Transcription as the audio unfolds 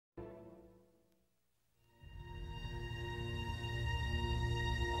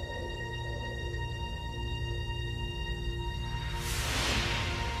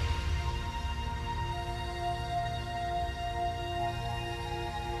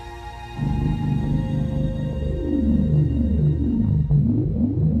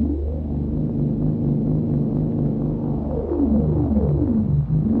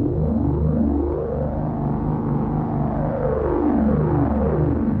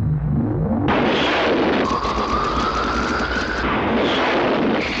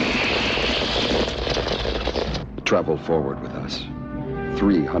Travel forward with us,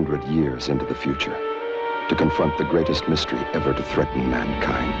 300 years into the future, to confront the greatest mystery ever to threaten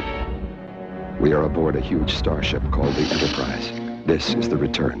mankind. We are aboard a huge starship called the Enterprise. This is the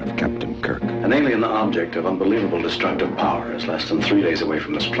return of Captain Kirk. An alien object of unbelievable destructive power is less than 3 days away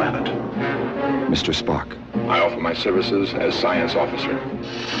from this planet. Mr. Spock. I offer my services as science officer.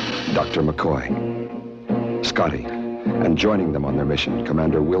 Dr. McCoy. Scotty. And joining them on their mission,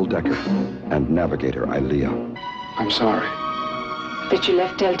 Commander Will Decker and Navigator Ilea. I'm sorry. That you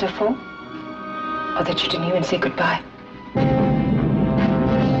left Delta 4? Or that you didn't even say goodbye?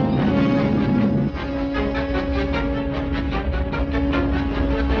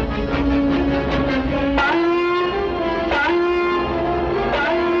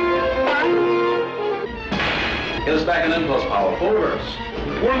 Get us back in impulse power. Full reverse.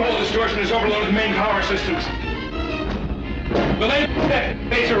 Wormhole distortion has overloaded the main power systems. The lane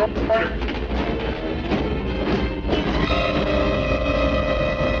base are order.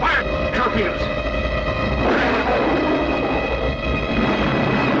 Fire torpedoes.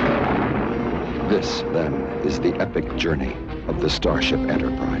 This, then, is the epic journey of the Starship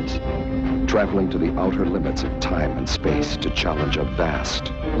Enterprise, traveling to the outer limits of time and space to challenge a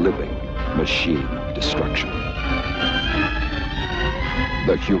vast, living machine of destruction.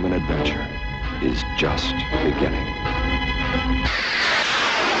 The human adventure is just beginning.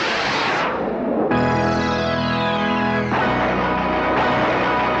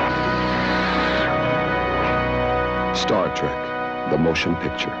 Star Trek, the motion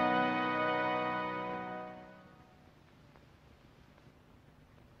picture.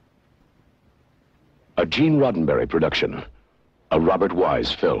 A Gene Roddenberry production, a Robert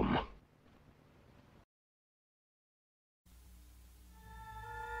Wise film.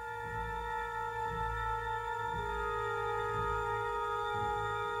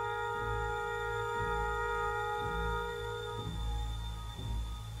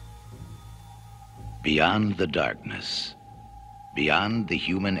 Beyond the darkness, beyond the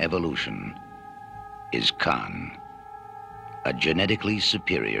human evolution, is Khan, a genetically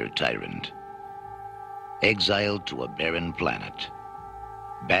superior tyrant. Exiled to a barren planet,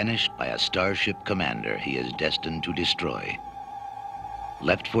 banished by a starship commander he is destined to destroy.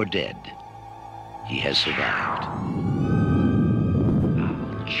 Left for dead, he has survived.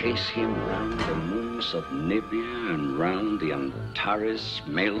 I'll chase him round the moons of Nibia and round the Antares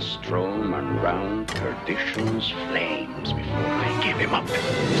maelstrom and round perdition's flames before I give him up.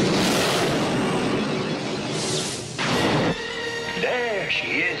 There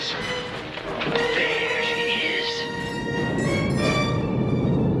she is. There she is.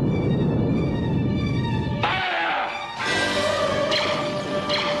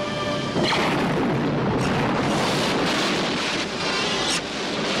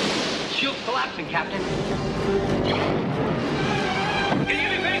 Shield's collapsing, Captain. Can you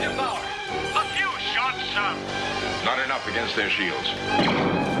give me laser power? A few shots, sir. Not enough against their shields.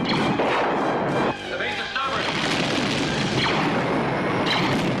 The base is starboard.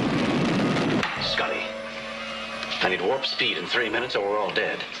 Scotty, I need warp speed in 3 minutes or we're all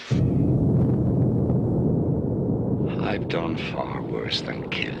dead. I've done far worse than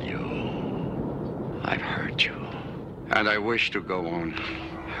kill you. I've hurt you. And I wish to go on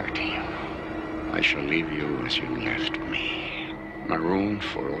hurting you. I shall leave you as you left me, marooned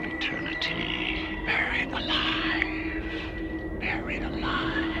for all eternity, buried alive, buried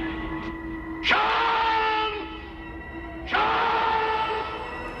alive. Sean! Sean!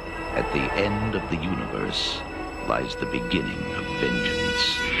 At the end of the universe lies the beginning of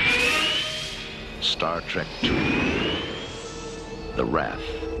vengeance. Star Trek II, The Wrath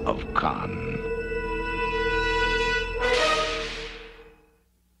of Khan.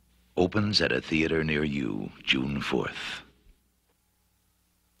 Opens at a theater near you, June 4th.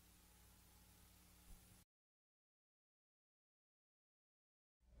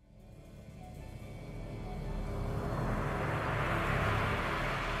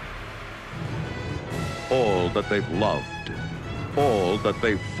 All that they've loved, all that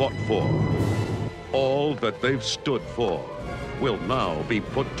they've fought for, all that they've stood for will now be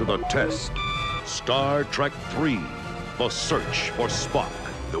put to the test. Star Trek III, The Search for Spock.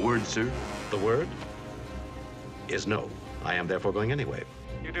 The word, sir? The word is no. I am therefore going anyway.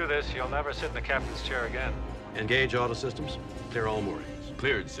 You do this, you'll never sit in the captain's chair again. Engage auto systems. Clear all moorings.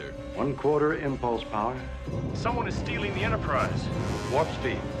 Cleared, sir. 1/4 impulse power. Someone is stealing the Enterprise. Warp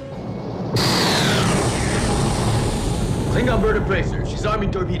speed. Klingon bird appraiser. She's arming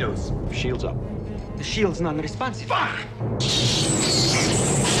torpedoes. Shields up. The shield's non-responsive. Fuck!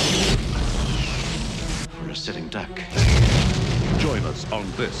 We're a sitting duck. Join us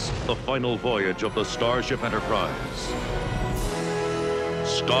on this, the final voyage of the Starship Enterprise.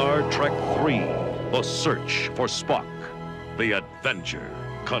 Star Trek III, the search for Spock. The adventure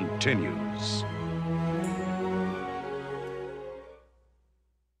continues.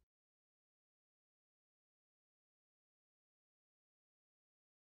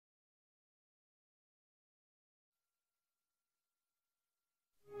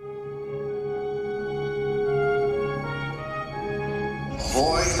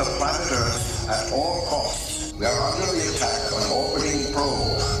 Avoid the planet Earth at all costs. We are under the attack of an orbiting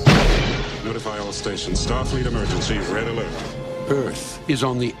probe. Notify all stations. Starfleet emergency, red alert. Earth is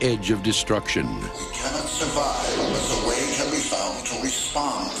on the edge of destruction. We cannot survive unless a way can be found to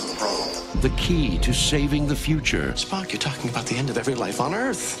respond to the probe. The key to saving the future. Spock, you're talking about the end of every life on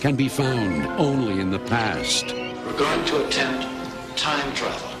Earth. Can be found only in the past. We're going to attempt time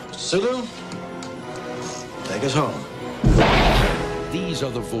travel. Sulu, take us home. These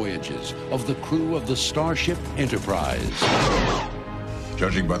are the voyages of the crew of the Starship Enterprise.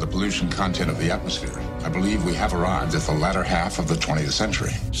 Judging by the pollution content of the atmosphere, I believe we have arrived at the latter half of the 20th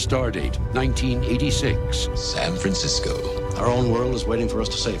century. Stardate 1986. San Francisco. Our own world is waiting for us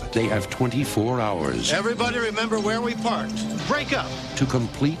to save it. They have 24 hours. Everybody remember where we parked. Break up. To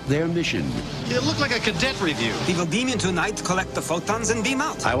complete their mission. It looked like a cadet review. He will beam in tonight, collect the photons, and beam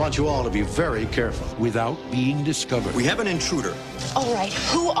out. I want you all to be very careful. Without being discovered. We have an intruder. All right,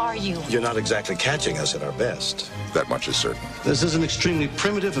 who are you? You're not exactly catching us at our best. That much is certain. This is an extremely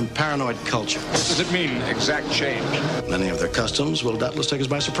primitive and paranoid culture. What does it mean, exact change? Many of their customs will doubtless take us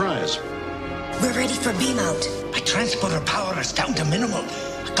by surprise. We're ready for beam out. My transporter power is down to minimal.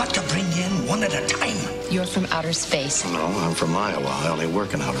 Got to bring in one at a time. You're from outer space. No, I'm from Iowa. I only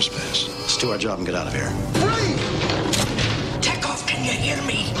work in outer space. Let's do our job and get out of here. Freeze! Take off, can you hear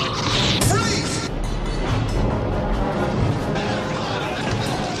me? Freeze!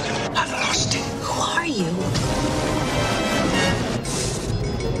 I've lost it. Who are you?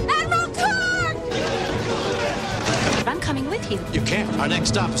 Admiral Clark! I'm coming with you. You can't. Our next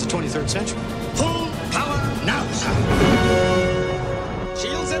stop is the 23rd century. Full power now, sir.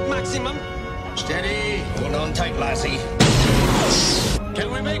 Shields at maximum. Steady. Hold on tight, lassie. Can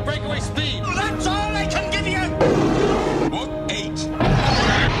we make breakaway speed? That's all I can give you. Book 8.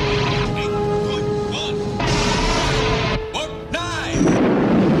 8.1. Book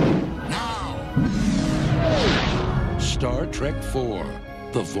 9. Now. Star Trek IV,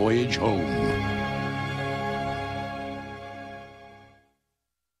 The Voyage Home.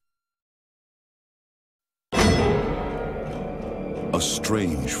 A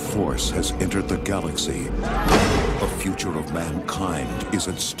strange force has entered the galaxy. The future of mankind is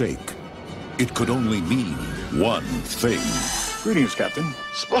at stake. It could only mean one thing. Greetings, Captain.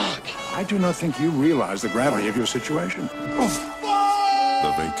 Spock! I do not think you realize the gravity of your situation.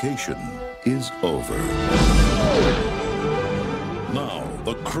 The vacation is over. Now,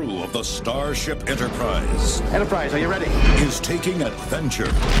 the crew of the Starship Enterprise. Enterprise, are you ready? Is taking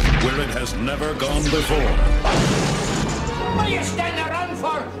adventure where it has never gone before. What are you standing around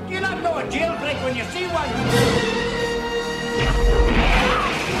for? Do you not know a jailbreak when you see one?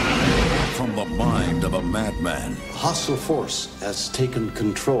 From the mind of a madman. A hostile force has taken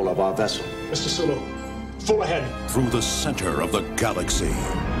control of our vessel. Mr. Sulu, full ahead. Through the center of the galaxy.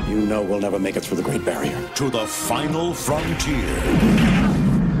 You know we'll never make it through the Great Barrier. To the final frontier.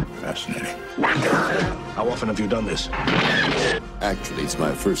 Fascinating. How often have you done this? Actually, it's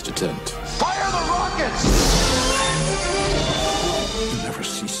my first attempt. Fire the rockets! You never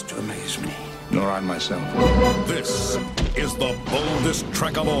cease to amaze me. Nor I myself. This is the boldest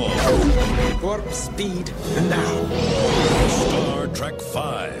trek of all. Warp speed now. Star Trek V,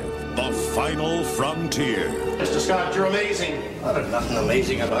 The Final Frontier. Mr. Scott, you're amazing. There's nothing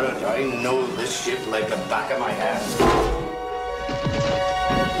amazing about it. I know this ship like the back of my hand.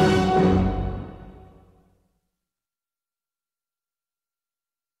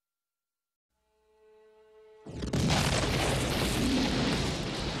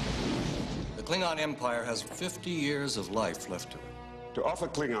 The Klingon Empire has 50 years of life left to it. To offer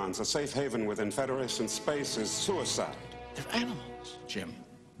Klingons a safe haven within Federation space is suicide. They're animals. Jim,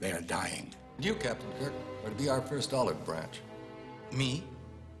 they are dying. And you, Captain Kirk, are to be our first olive branch. Me?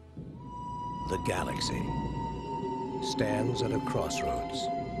 The galaxy stands at a crossroads.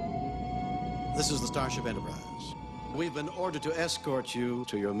 This is the Starship Enterprise. We've been ordered to escort you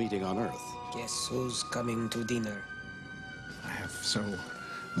to your meeting on Earth. Guess who's coming to dinner? I have so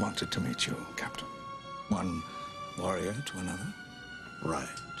wanted to meet you, Captain. One warrior to another. Right.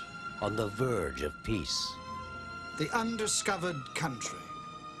 On the verge of peace. The undiscovered country.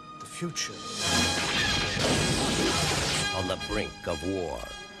 The future. On the brink of war.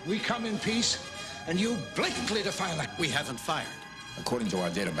 We come in peace, and you blatantly defy that. We haven't fired. According to our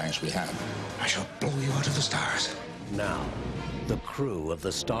databanks, we have. I shall blow you out of the stars. Now, the crew of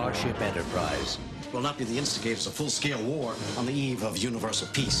the Starship Enterprise will not be the instigators of full-scale war on the eve of universal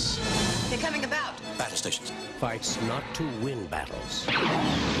peace. They're coming about. Battle stations. Fights not to win battles.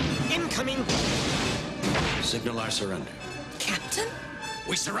 Incoming. Signal our surrender. Captain?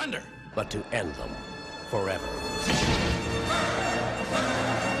 We surrender. But to end them forever.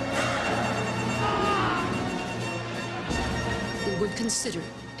 We would consider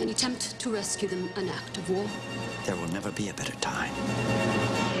an attempt to rescue them an act of war. There will never be a better time.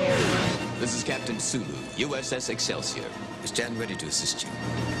 This is Captain Sulu, USS Excelsior. We stand ready to assist you.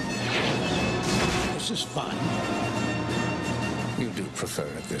 This is fun. You do prefer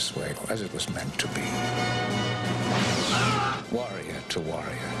it this way, as it was meant to be. Warrior to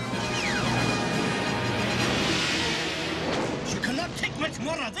warrior. You cannot take much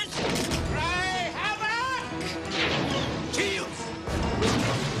more of this. Cry havoc! Shields!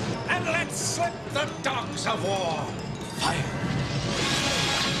 And let's slip the dogs of war. Fire!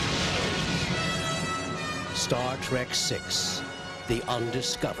 Star Trek VI, The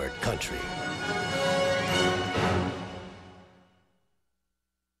Undiscovered Country.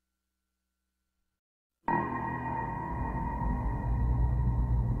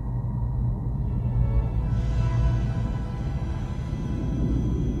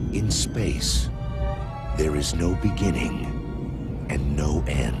 In space, there is no beginning and no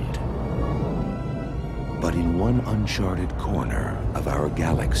end. But in one uncharted corner of our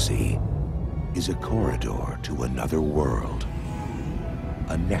galaxy is a corridor to another world.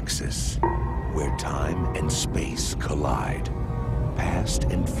 A nexus where time and space collide. Past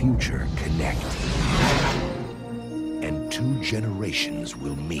and future connect. And two generations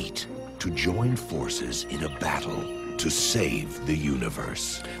will meet to join forces in a battle to save the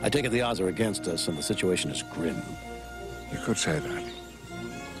universe. I take it the odds are against us and the situation is grim. You could say that.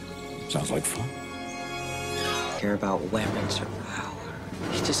 Sounds like fun. Care about weapons or power.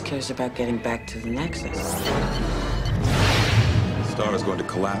 He just cares about getting back to the Nexus. The star is going to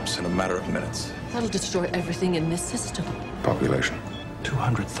collapse in a matter of minutes. That'll destroy everything in this system. Population?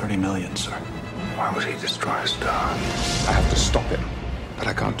 230 million, sir. Why would he destroy a star? I have to stop him, but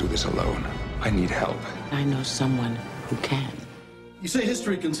I can't do this alone. I need help. I know someone who can. You say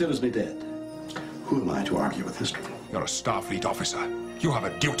history considers me dead. Who am I to argue with history? You're a Starfleet officer. You have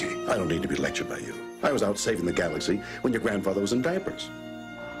a duty. I don't need to be lectured by you. I was out saving the galaxy when your grandfather was in diapers.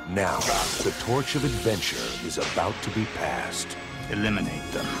 Now, the torch of adventure is about to be passed.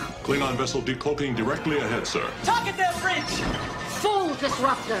 Eliminate them. Klingon vessel decloaking directly ahead, sir. Target their bridge! Full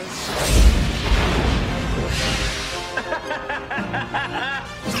disruptors!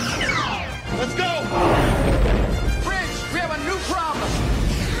 Let's go! Bridge, we have a new problem!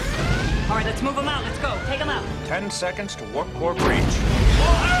 All right, let's move them out. Let's go. Take them out. 10 seconds to warp core breach.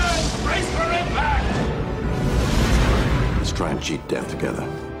 All hands, brace for impact! Let's try and cheat death together.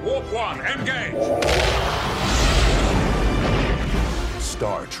 Warp 1, engage!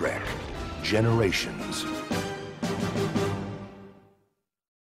 Star Trek Generations.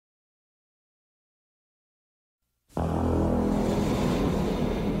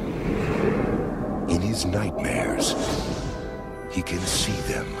 In his nightmares, he can see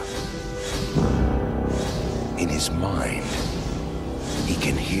them. In his mind, he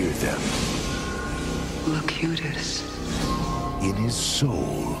can hear them. Locutus. In his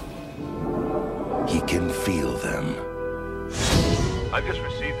soul, he can feel them. I've just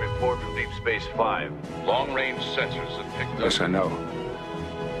received a report from Deep Space 5. Long-range sensors have picked up... Yes, I know.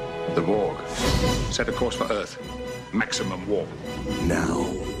 The Borg. Set a course for Earth. Maximum warp. Now,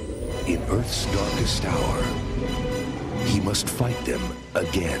 in Earth's darkest hour, he must fight them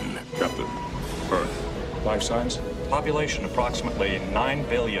again. Captain, Earth. Life signs? Population approximately 9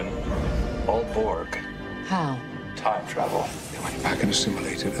 billion. All Borg. How? Time travel. They went back and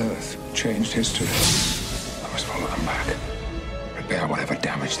assimilated Earth. Changed history. I must follow them back. Repair whatever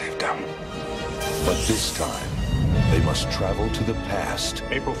damage they've done. But this time, they must travel to the past.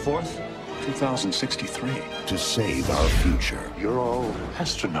 April 4th, 2063. To save our future. You're all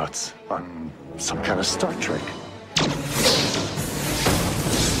astronauts on some kind of Star Trek. They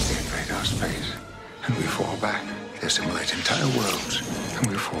invade our space, and we fall back. They assimilate entire worlds, and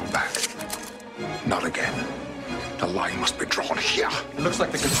we fall back. Not again. The line must be drawn here. It looks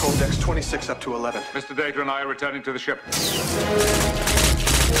like the control deck's 26 up to 11. Mr. Data and I are returning to the ship.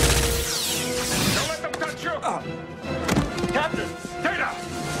 Don't let them touch you! Captain! Data!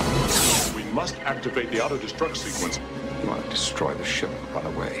 We must activate the auto-destruct sequence. You want to destroy the ship and run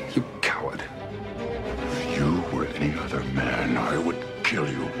away. You coward. If you were any other man, I would kill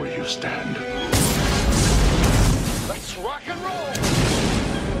you where you stand. Let's rock and roll!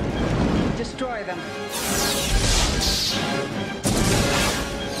 Destroy them.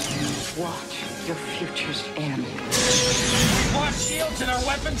 Watch your futures end. Our shields and our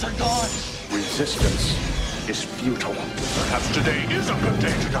weapons are gone. Resistance is futile. Perhaps today is a good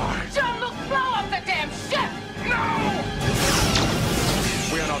day to die. John, look, blow up the damn ship! No!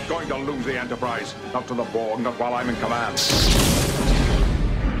 We are not going to lose the Enterprise. Not to the Borg, not while I'm in command.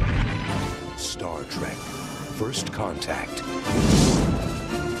 Star Trek. First Contact.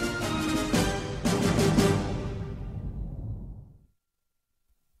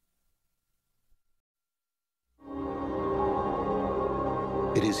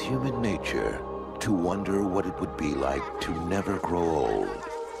 It is human nature to wonder what it would be like to never grow old,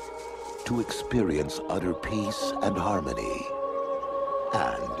 to experience utter peace and harmony.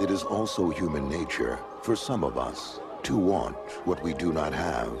 And it is also human nature for some of us to want what we do not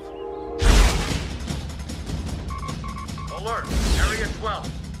have. Alert! Area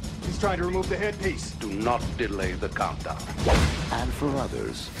 12. He's trying to remove the headpiece. Do not delay the countdown. And for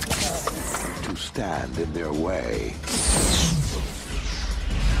others, to stand in their way.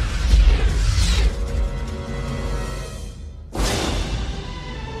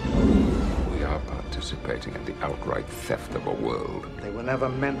 We are participating in the outright theft of a world. They were never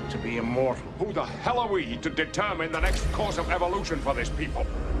meant to be immortal. Who the hell are we to determine the next course of evolution for this people?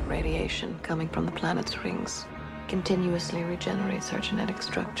 Radiation coming from the planet's rings continuously regenerates our genetic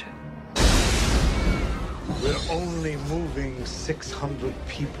structure. We're only moving 600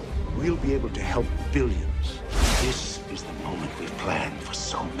 people. We'll be able to help billions. This is the moment we've planned for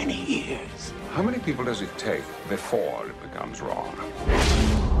so many years. How many people does it take before it becomes wrong?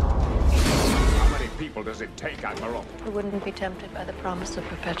 How many people does it take, Admiral? Who wouldn't be tempted by the promise of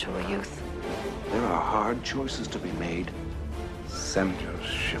perpetual youth? There are hard choices to be made. Send your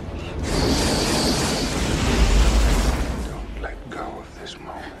ships. Don't let go of this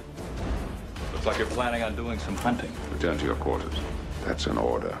moment. Looks like you're planning on doing some hunting. Return to your quarters. That's an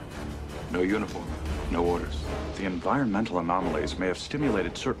order. No uniform, no orders. The environmental anomalies may have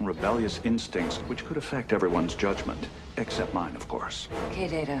stimulated certain rebellious instincts which could affect everyone's judgment. Except mine, of course. Okay,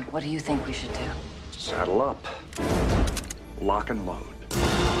 Data, what do you think we should do? Saddle up. Lock and load.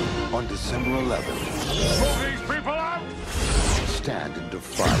 On December 11th, Move these people out! stand in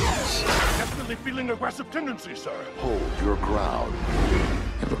defiance. Definitely feeling aggressive tendencies, sir. Hold your ground.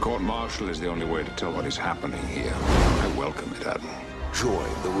 If a court-martial is the only way to tell what is happening here, I welcome it, Admiral.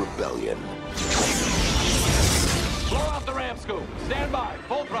 Join the rebellion. Blow out the ram scoop. Stand by.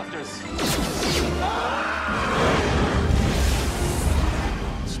 Full thrusters.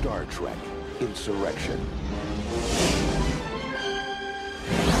 Star Trek. Insurrection.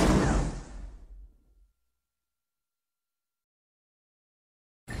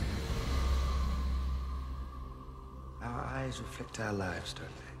 Our eyes reflect our lives, don't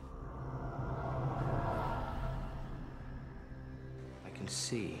they? I can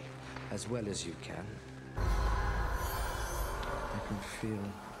see as well as you can. I can feel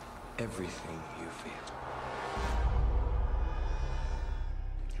everything you feel.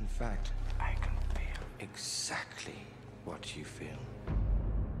 In fact, I can feel exactly what you feel.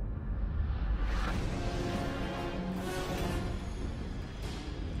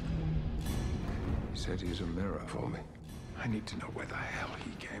 He said he's a mirror for me. I need to know where the hell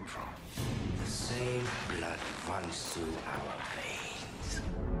he came from. The same blood runs through our veins.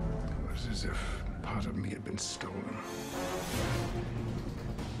 It was as if part of me had been stolen.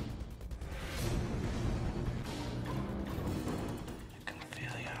 I can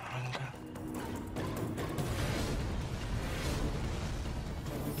feel your hunger.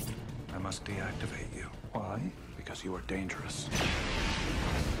 I must deactivate you. Why? Because you are dangerous.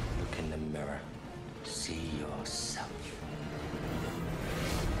 Look in the mirror. See yourself.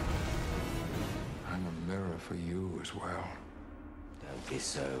 I'm a mirror for you as well. Don't be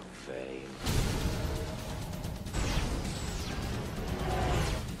so vain.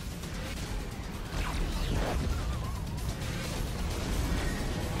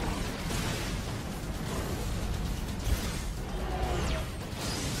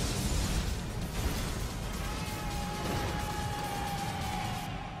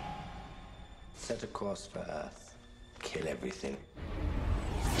 Set a course for Earth. Kill everything.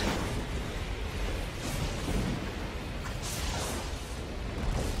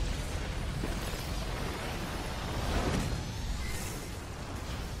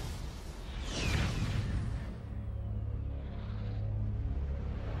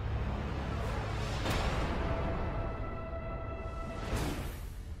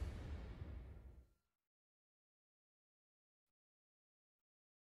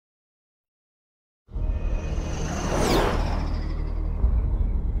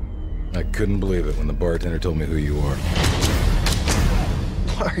 couldn't believe it when the bartender told me who you are.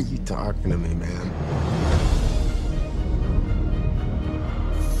 Why are you talking to me, man?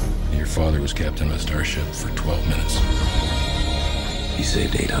 Your father was captain of a starship for 12 minutes. He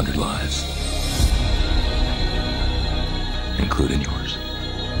saved 800 lives, including yours.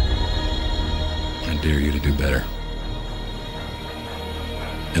 I dare you to do better.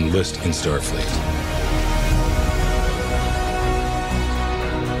 Enlist in Starfleet.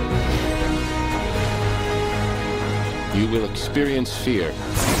 You will experience fear.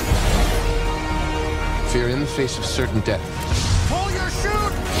 Fear in the face of certain death. Pull your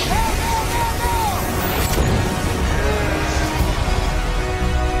chute!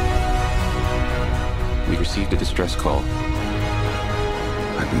 We received a distress call.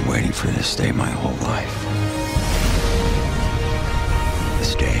 I've been waiting for this day my whole life.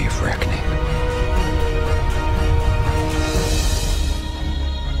 This day of reckoning.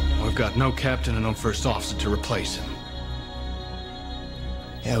 We've got no captain and no first officer to replace him.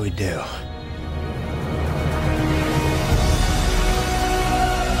 Yeah, we do.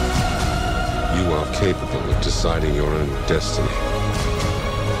 You are capable of deciding your own destiny.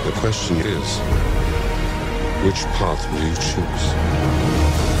 The question is, which path will you choose?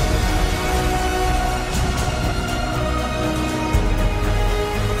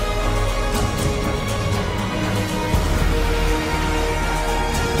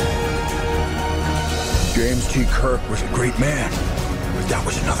 James T. Kirk was a great man, but that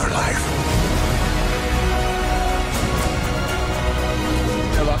was another life.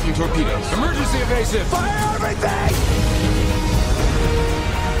 They're locking torpedoes. Emergency evasive! Fire everything!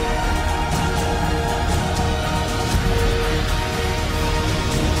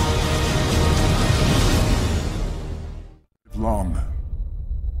 Long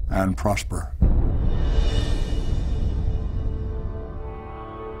and prosper.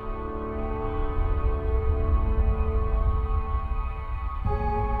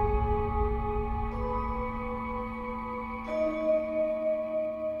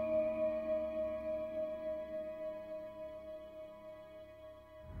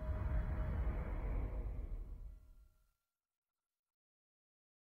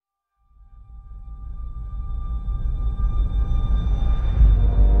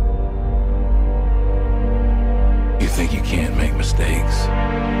 You think you can't make mistakes.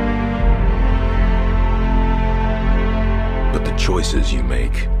 But the choices you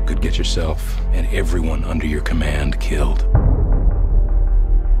make could get yourself and everyone under your command killed.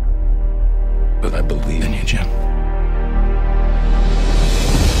 But I believe in you, Jim.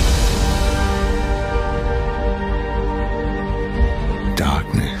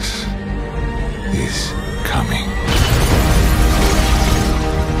 Darkness is coming.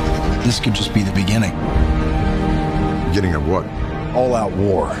 This could just be the beginning. Beginning of what? All-out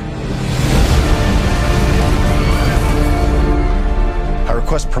war. I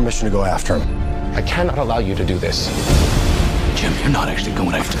request permission to go after him. I cannot allow you to do this. Jim, you're not actually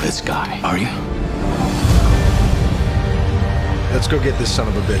going after this guy, are you? Let's go get this son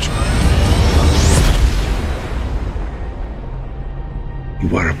of a bitch.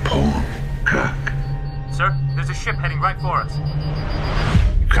 You are a poem, Kirk. Sir, there's a ship heading right for us.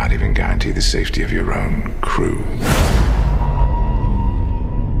 You can't even guarantee the safety of your own crew.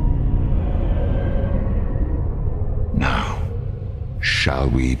 Now, shall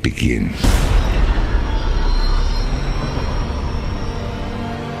we begin?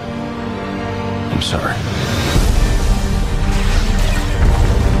 I'm sorry.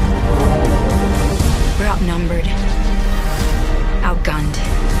 We're outnumbered. Outgunned.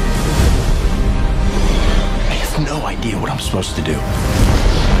 I have no idea what I'm supposed to do.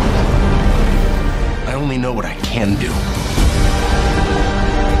 I only know what I can do.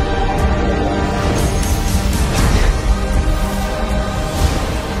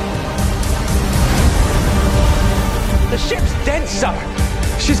 The ship's dead, sir.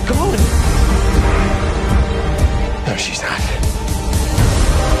 She's gone. No, she's not.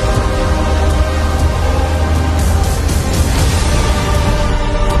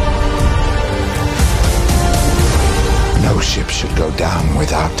 No ship should go down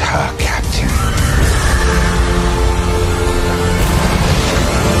without her captain.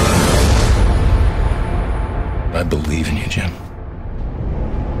 I believe in you, Jim.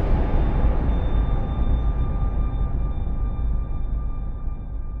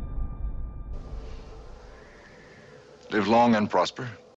 Live long and prosper.